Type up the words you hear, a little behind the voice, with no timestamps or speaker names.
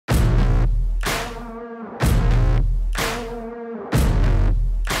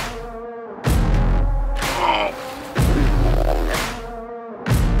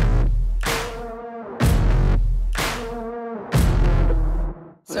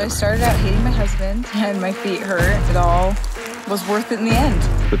I started out hating my husband and my feet hurt. It all was worth it in the end.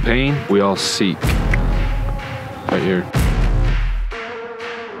 The pain we all seek. Right here. You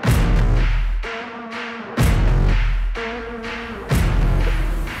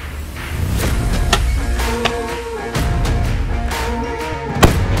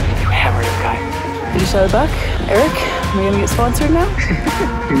hammered a guy. Did you show the buck? Erik, are we gonna get sponsored now?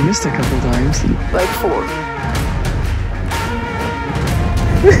 You missed a couple times. Like 4.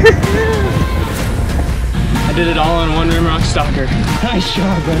 I did it all on one rim rock stalker. Nice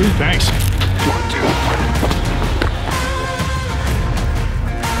job, buddy. Thanks. 1,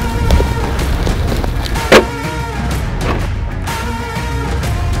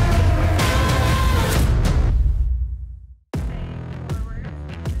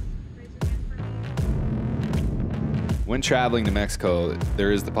 2. When traveling to Mexico,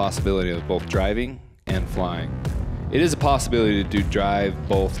 there is the possibility of both driving and flying. It is a possibility to drive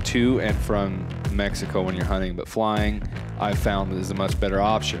both to and from Mexico when you're hunting, but flying, I've found, is a much better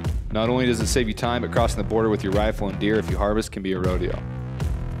option. Not only does it save you time, but crossing the border with your rifle and deer if you harvest can be a rodeo.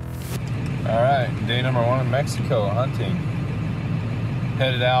 All right, day number 1 in Mexico, hunting.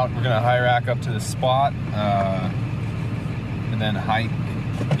 Headed out, we're gonna high rack up to the spot, and then hike,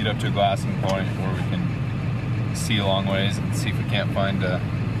 get up to a glassing point where we can see a long ways and see if we can't find a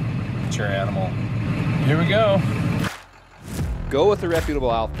mature animal. Here we go. Go with a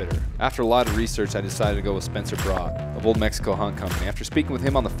reputable outfitter. After a lot of research, I decided to go with Spencer Broad of Old Mexico Hunt Company. After speaking with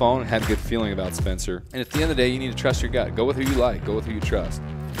him on the phone, I had a good feeling about Spencer. And at the end of the day, you need to trust your gut. Go with who you like. Go with who you trust.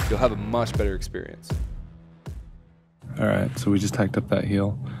 You'll have a much better experience. All right, so we just hiked up that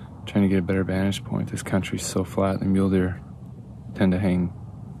hill, trying to get a better vantage point. This country's so flat, the mule deer tend to hang,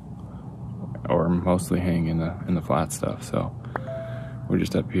 or mostly hang in the flat stuff. So we're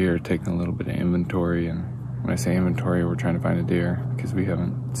just up here taking a little bit of inventory, and when I say inventory, we're trying to find a deer because we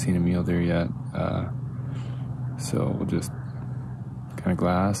haven't seen a mule deer yet. So we'll just kind of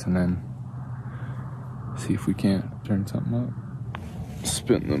glass and then see if we can't turn something up.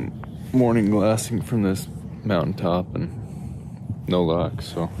 Spent the morning glassing from this mountaintop and no luck,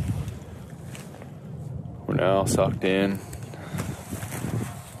 so we're now socked in.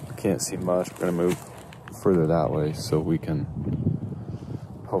 Can't see much. We're gonna move further that way so we can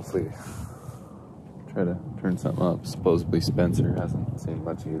hopefully try to turn something up. Supposedly Spencer hasn't seen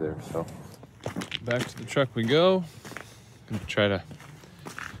much either, so back to the truck we go. Gonna try to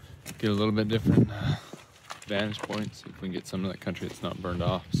get a little bit different vantage point, see if we can get some of that country that's not burned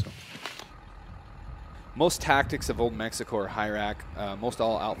off. So most tactics of Old Mexico are high rack. Most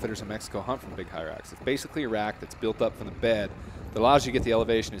all outfitters in Mexico hunt from big high racks. It's basically a rack that's built up from the bed that allows you to get the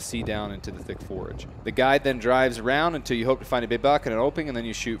elevation to see down into the thick forage. The guide then drives around until you hope to find a big buck and an opening, and then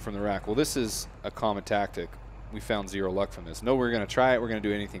you shoot from the rack. Well, this is a common tactic. We found zero luck from this. No, we're gonna try it. We're gonna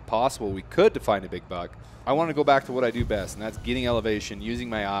do anything possible we could to find a big buck. I wanna go back to what I do best, and that's getting elevation, using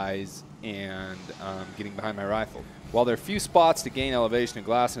my eyes, and getting behind my rifle. While there are a few spots to gain elevation and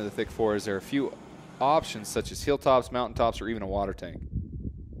glass into the thick forest, there are a few options such as hilltops, mountaintops, or even a water tank.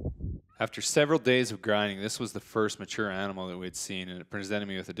 After several days of grinding, this was the first mature animal that we had seen, and it presented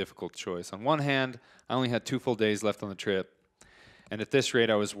me with a difficult choice. On one hand, I only had 2 full days left on the trip, and at this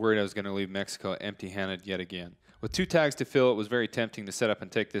rate, I was worried I was going to leave Mexico empty-handed yet again. With 2 tags to fill, it was very tempting to set up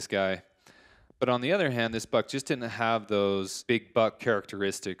and take this guy. But on the other hand, this buck just didn't have those big buck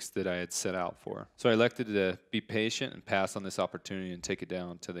characteristics that I had set out for. So I elected to be patient and pass on this opportunity and take it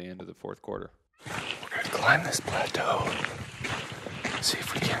down to the end of the 4th quarter. We're going to climb this plateau. See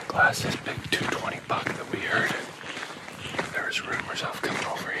if we can't glass this big 220 buck that we heard. There was rumors of coming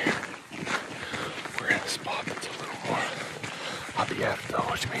over here. We're in a spot that's a little more habitat though,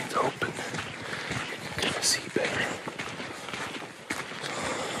 which means open. You can kind of see better. So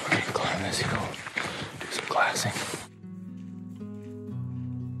we're going to climb this hill, do some glassing.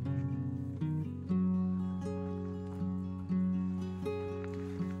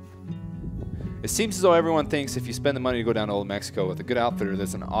 It seems as though everyone thinks if you spend the money to go down to Old Mexico with a good outfitter,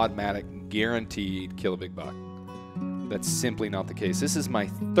 that's an automatic, guaranteed kill a big buck. That's simply not the case. This is my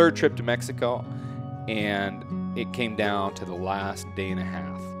 3rd trip to Mexico, and it came down to the last day and a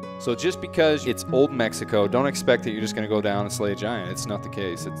half. So just because it's Old Mexico, don't expect that you're just going to go down and slay a giant. It's not the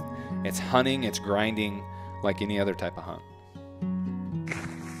case. It's hunting, it's grinding like any other type of hunt.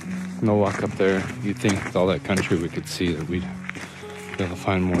 No luck up there. You'd think with all that country we could see that we'd be able to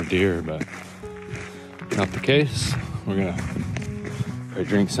find more deer, but not the case. We're gonna probably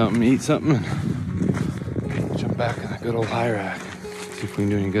drink something, eat something, and jump back in that good old high rack. See if we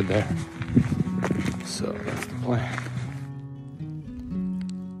can do any good there. So that's the plan.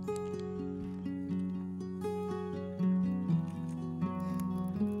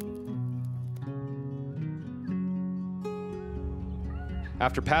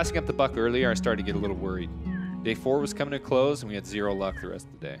 After passing up the buck earlier, I started to get a little worried. Day 4 was coming to a close, and we had 0 luck the rest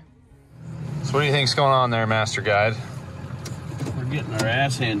of the day. So what do you think's going on there, Master Guide? We're getting our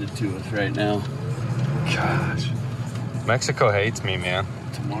ass handed to us right now. Gosh. Mexico hates me, man.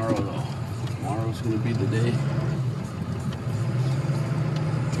 Tomorrow, though. Tomorrow's going to be the day.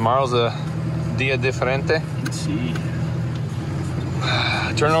 Tomorrow's a dia diferente. Let's see.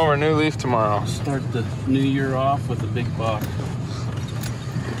 Turn over a new leaf tomorrow. Start the new year off with a big buck.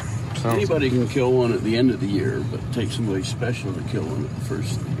 Anybody can kill one at the end of the year, but it takes somebody special to kill one at the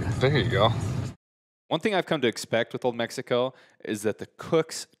first of the year. There you go. One thing I've come to expect with Old Mexico is that the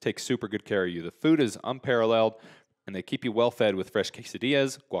cooks take super good care of you. The food is unparalleled, and they keep you well fed with fresh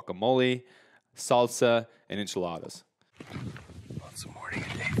quesadillas, guacamole, salsa, and enchiladas. It's the morning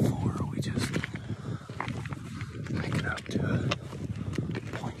of day 4. We just hiking up to a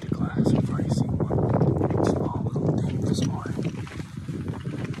point to glass. I've already seen one small little thing this morning.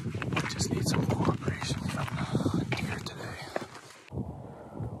 Just need some cooperation from the deer today.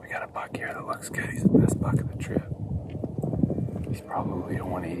 We got a buck here that looks good. He's the best buck of the trip. He's probably a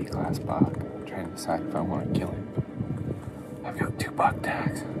 180 class buck. I'm trying to decide if I want to kill him. I've got 2 buck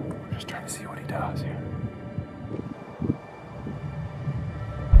tags. I'm just trying to see what he does here.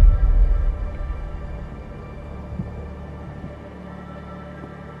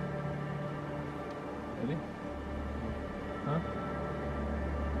 Ready? Huh?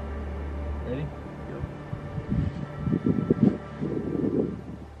 Ready?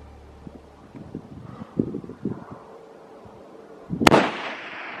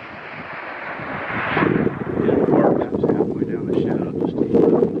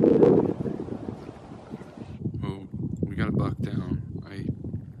 We got a buck down.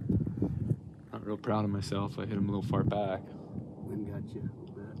 I'm not real proud of myself. I hit him a little far back. Wind got you a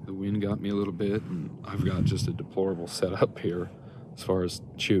little bit. The wind got me a little bit, and I've got just a deplorable setup here as far as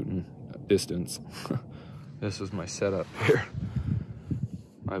shooting at distance. This is my setup here.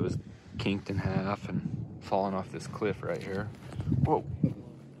 I was kinked in half and falling off this cliff right here. Whoa.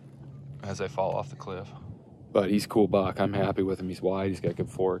 As I fall off the cliff. But he's a cool buck. I'm happy with him. He's wide. He's got good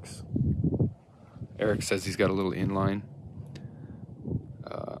forks. Erik says he's got a little inline.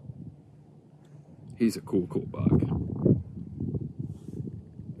 He's a cool buck.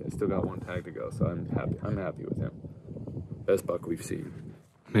 Yeah, still got 1 tag to go, so I'm happy with him. Best buck we've seen.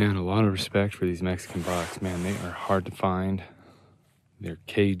 Man, a lot of respect for these Mexican bucks. Man, they are hard to find. They're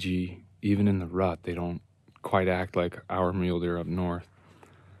cagey. Even in the rut, they don't quite act like our mule deer up north.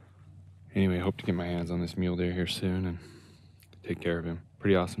 Anyway, hope to get my hands on this mule deer here soon and take care of him.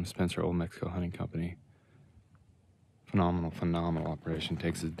 Pretty awesome Spencer Old Mexico Hunting Company. Phenomenal operation.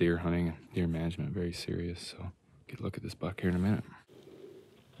 Takes his deer hunting and deer management very serious. So get a look at this buck here in a minute.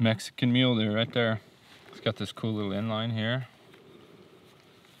 Mexican mule deer right there. It's got this cool little inline here.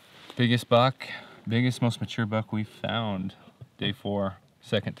 Biggest buck, biggest, most mature buck we've found. Day 4,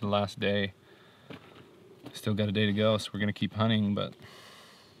 second to the last day. Still got a day to go, so we're gonna keep hunting, but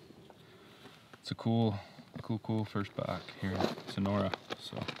it's a cool first buck here in Sonora.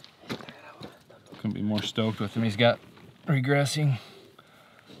 So couldn't be more stoked with him. He's got regressing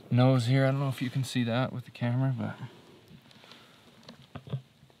nose here. I don't know if you can see that with the camera, but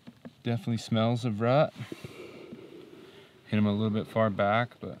definitely smells of rut. Hit him a little bit far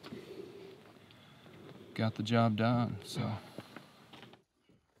back, but got the job done. So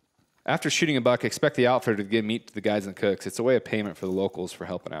After shooting a buck, expect the outfitter to give meat to the guides and cooks. It's a way of payment for the locals for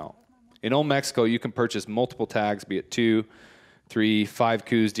helping out. In Old Mexico, you can purchase multiple tags, be it 2, 3, 5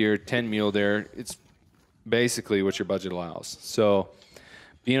 coos deer, 10 mule deer. It's basically what your budget allows. So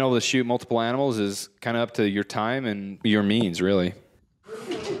being able to shoot multiple animals is kind of up to your time and your means, really.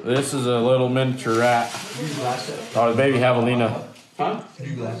 This is a little miniature rat. Oh, the baby javelina. Huh?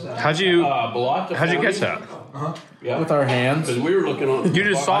 How'd you catch that? Yeah. With our hands. Because we were looking on. You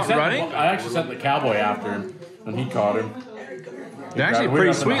just saw it running? I actually sent the cowboy after him, and he caught him. They're actually a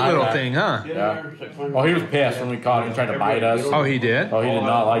pretty sweet little thing, huh? Yeah. Well, he was pissed when we caught him. He tried to bite us. Oh, he did? Oh, he did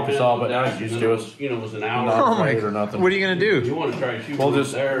not like us all, but now he's used to us. You know, it was an hour. Oh my! Or nothing. What are you gonna You do? want to try to shoot? We'll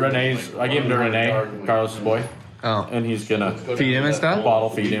just Renee's. I gave him to Renee, Carlos's boy, Oh, and he's gonna feed him and stuff. bottle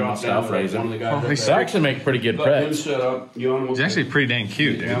feed him and stuff, raise him. Oh, They actually make pretty good pets. He's actually pretty dang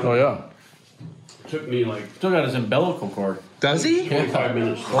cute, dude. Oh yeah. Took me like Still got his umbilical cord. Does he? 45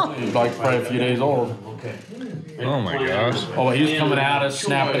 minutes. He's like probably a few days old. Okay. Oh my gosh! Oh, he was coming at us,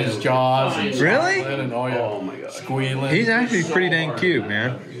 snapping his jaws. And Really? and, oh yeah, Oh my god. squealing. He's actually pretty dang cute,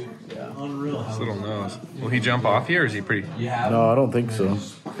 man. His little nose. Will he jump off you, or is he pretty? No, I don't think so.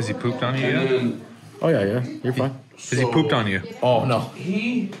 Has he pooped on you yet? And Oh yeah, you're fine. Has he pooped on you? Oh no.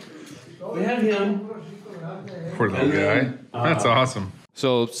 we had him. Poor little guy. That's awesome.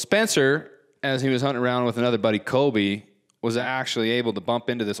 So Spencer, as he was hunting around with another buddy, Kobe, was actually able to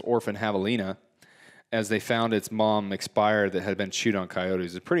bump into this orphan javelina as they found its mom expired that had been chewed on coyotes.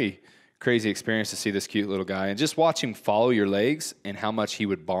 It's a pretty crazy experience to see this cute little guy and just watch him follow your legs and how much he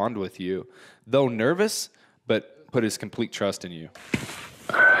would bond with you. Though nervous, but put his complete trust in you.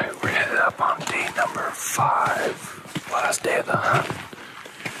 All right, we're headed up on day number 5, last day of the hunt.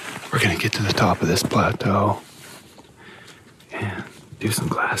 We're gonna get to the top of this plateau and do some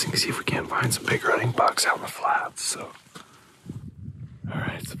glassing, see if we can't find some big running bucks out in the flats. So, all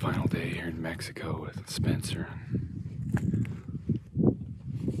right, it's the final day here in Mexico with Spencer,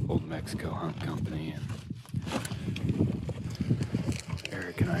 Old Mexico Hunt Company, and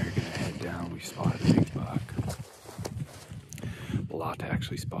Erik and I are gonna head down. We spotted a big buck. Balata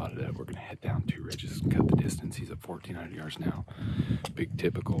actually spotted it. We're gonna head down 2 ridges and cut the distance. He's at 1,400 yards now. Big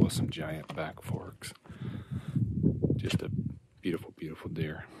typical with some giant back forks. Just a beautiful, beautiful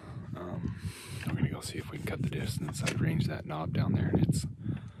deer. We're gonna go see if we can cut the distance. I've ranged that knob down there and it's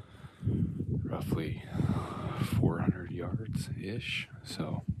roughly 400 yards-ish.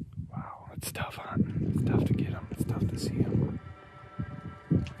 So, wow, it's tough hunting. It's tough to get them. It's tough to see them.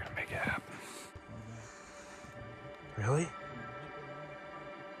 We're gonna make it happen. Really?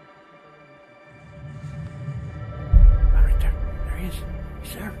 Right there. There he is.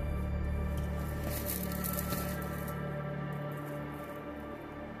 He's there.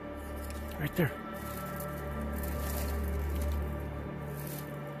 Right there.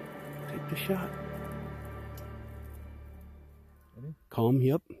 Take the shot. Ready? Calm,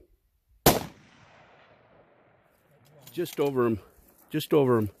 yep. Just over him. Just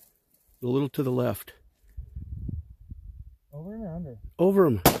over him. A little to the left. Over him or under? Over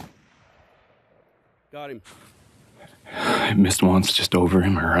him. Got him. I missed once, just over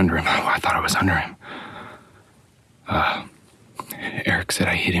him or under him. Oh, I thought I was under him. Erik said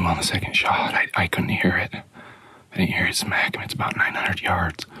I hit him on the second shot. I couldn't hear it. I didn't hear it smack him. It's about 900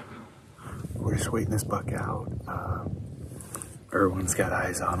 yards. We're just waiting this buck out. Erwin's got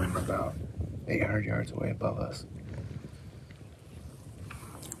eyes on him about 800 yards away above us.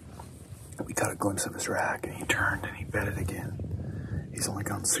 We got a glimpse of his rack and he turned and he bedded again. He's only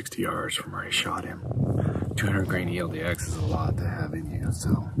gone 60 yards from where I shot him. 200 grain ELDX is a lot to have in you,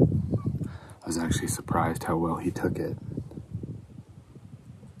 so I was actually surprised how well he took it.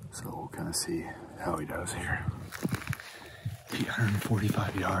 So we'll kind of see how he does here.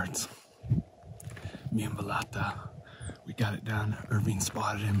 845 yards. Me and Balata, we got it done. Irving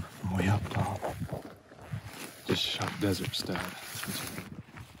spotted him from way up top. Just shot desert stud.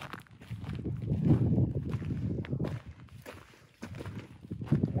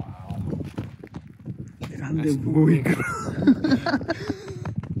 Wow. Grande, muy grande.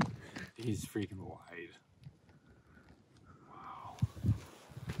 He's freaking wide.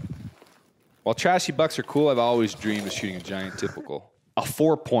 While trashy bucks are cool, I've always dreamed of shooting a giant typical. A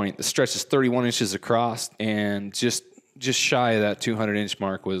 4-point that stretches 31 inches across, and just shy of that 200-inch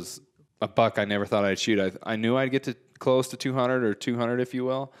mark was a buck I never thought I'd shoot. I knew I'd get to close to 200 or 200, if you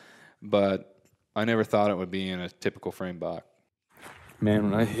will, but I never thought it would be in a typical frame buck.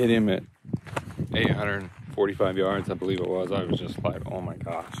 Man, when I hit him at 845 yards, I believe it was, I was just like, oh my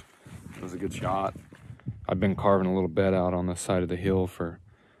gosh, it was a good shot. I've been carving a little bed out on the side of the hill for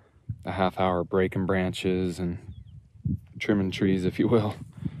a half hour, breaking branches and trimming trees, if you will.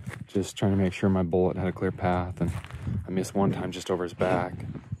 Just trying to make sure my bullet had a clear path, and I missed one time just over his back.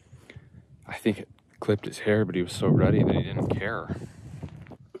 I think it clipped his hair, but he was so ready that he didn't care.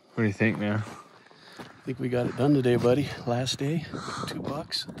 What do you think, man? I think we got it done today, buddy. Last day, 2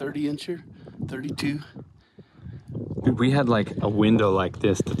 bucks, 30-incher, 32. Dude, we had like a window like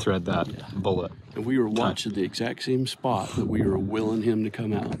this to thread that bullet. And we were watching the exact same spot that we were willing him to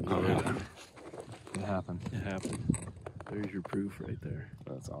come out. Oh, yeah. It happened. It happened. There's your proof right there.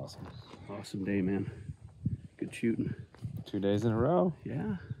 That's awesome. Awesome day, man. Good shooting. 2 days in a row.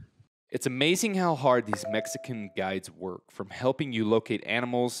 Yeah. It's amazing how hard these Mexican guides work, from helping you locate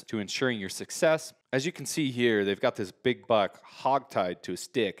animals to ensuring your success. As you can see here, they've got this big buck hogtied to a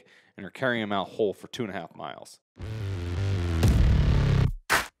stick and are carrying him out whole for 2.5 miles.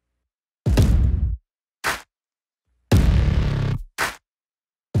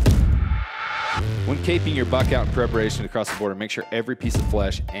 When caping your buck out in preparation to cross the border, make sure every piece of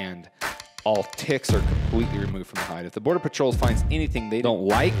flesh and all ticks are completely removed from the hide. If the Border Patrol finds anything they don't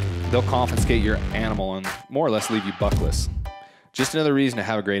like, they'll confiscate your animal and more or less leave you buckless. Just another reason to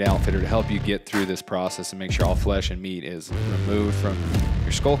have a great outfitter to help you get through this process and make sure all flesh and meat is removed from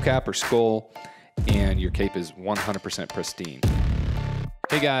your skull cap or skull and your cape is 100% pristine.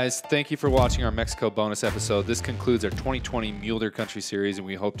 Hey guys, thank you for watching our Mexico bonus episode. This concludes our 2020 Mule Deer Country series, and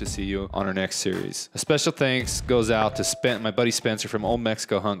we hope to see you on our next series. A special thanks goes out to my buddy Spencer from Old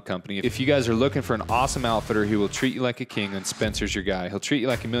Mexico Hunt Company. If you guys are looking for an awesome outfitter who will treat you like a king, then Spencer's your guy. He'll treat you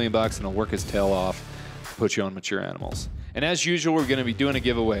like $1 million and he'll work his tail off, put you on mature animals. And as usual, we're going to be doing a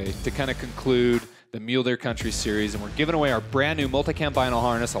giveaway to kind of conclude the Mule Deer Country series, and we're giving away our brand new multicam vinyl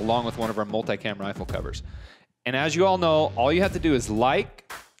harness along with one of our multicam rifle covers. And as you all know, all you have to do is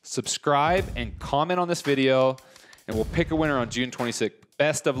like, subscribe, and comment on this video, and we'll pick a winner on June 26th.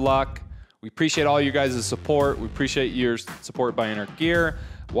 Best of luck. We appreciate all you guys' support. We appreciate your support buying our gear,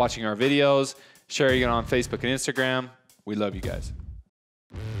 watching our videos, sharing it on Facebook and Instagram. We love you guys.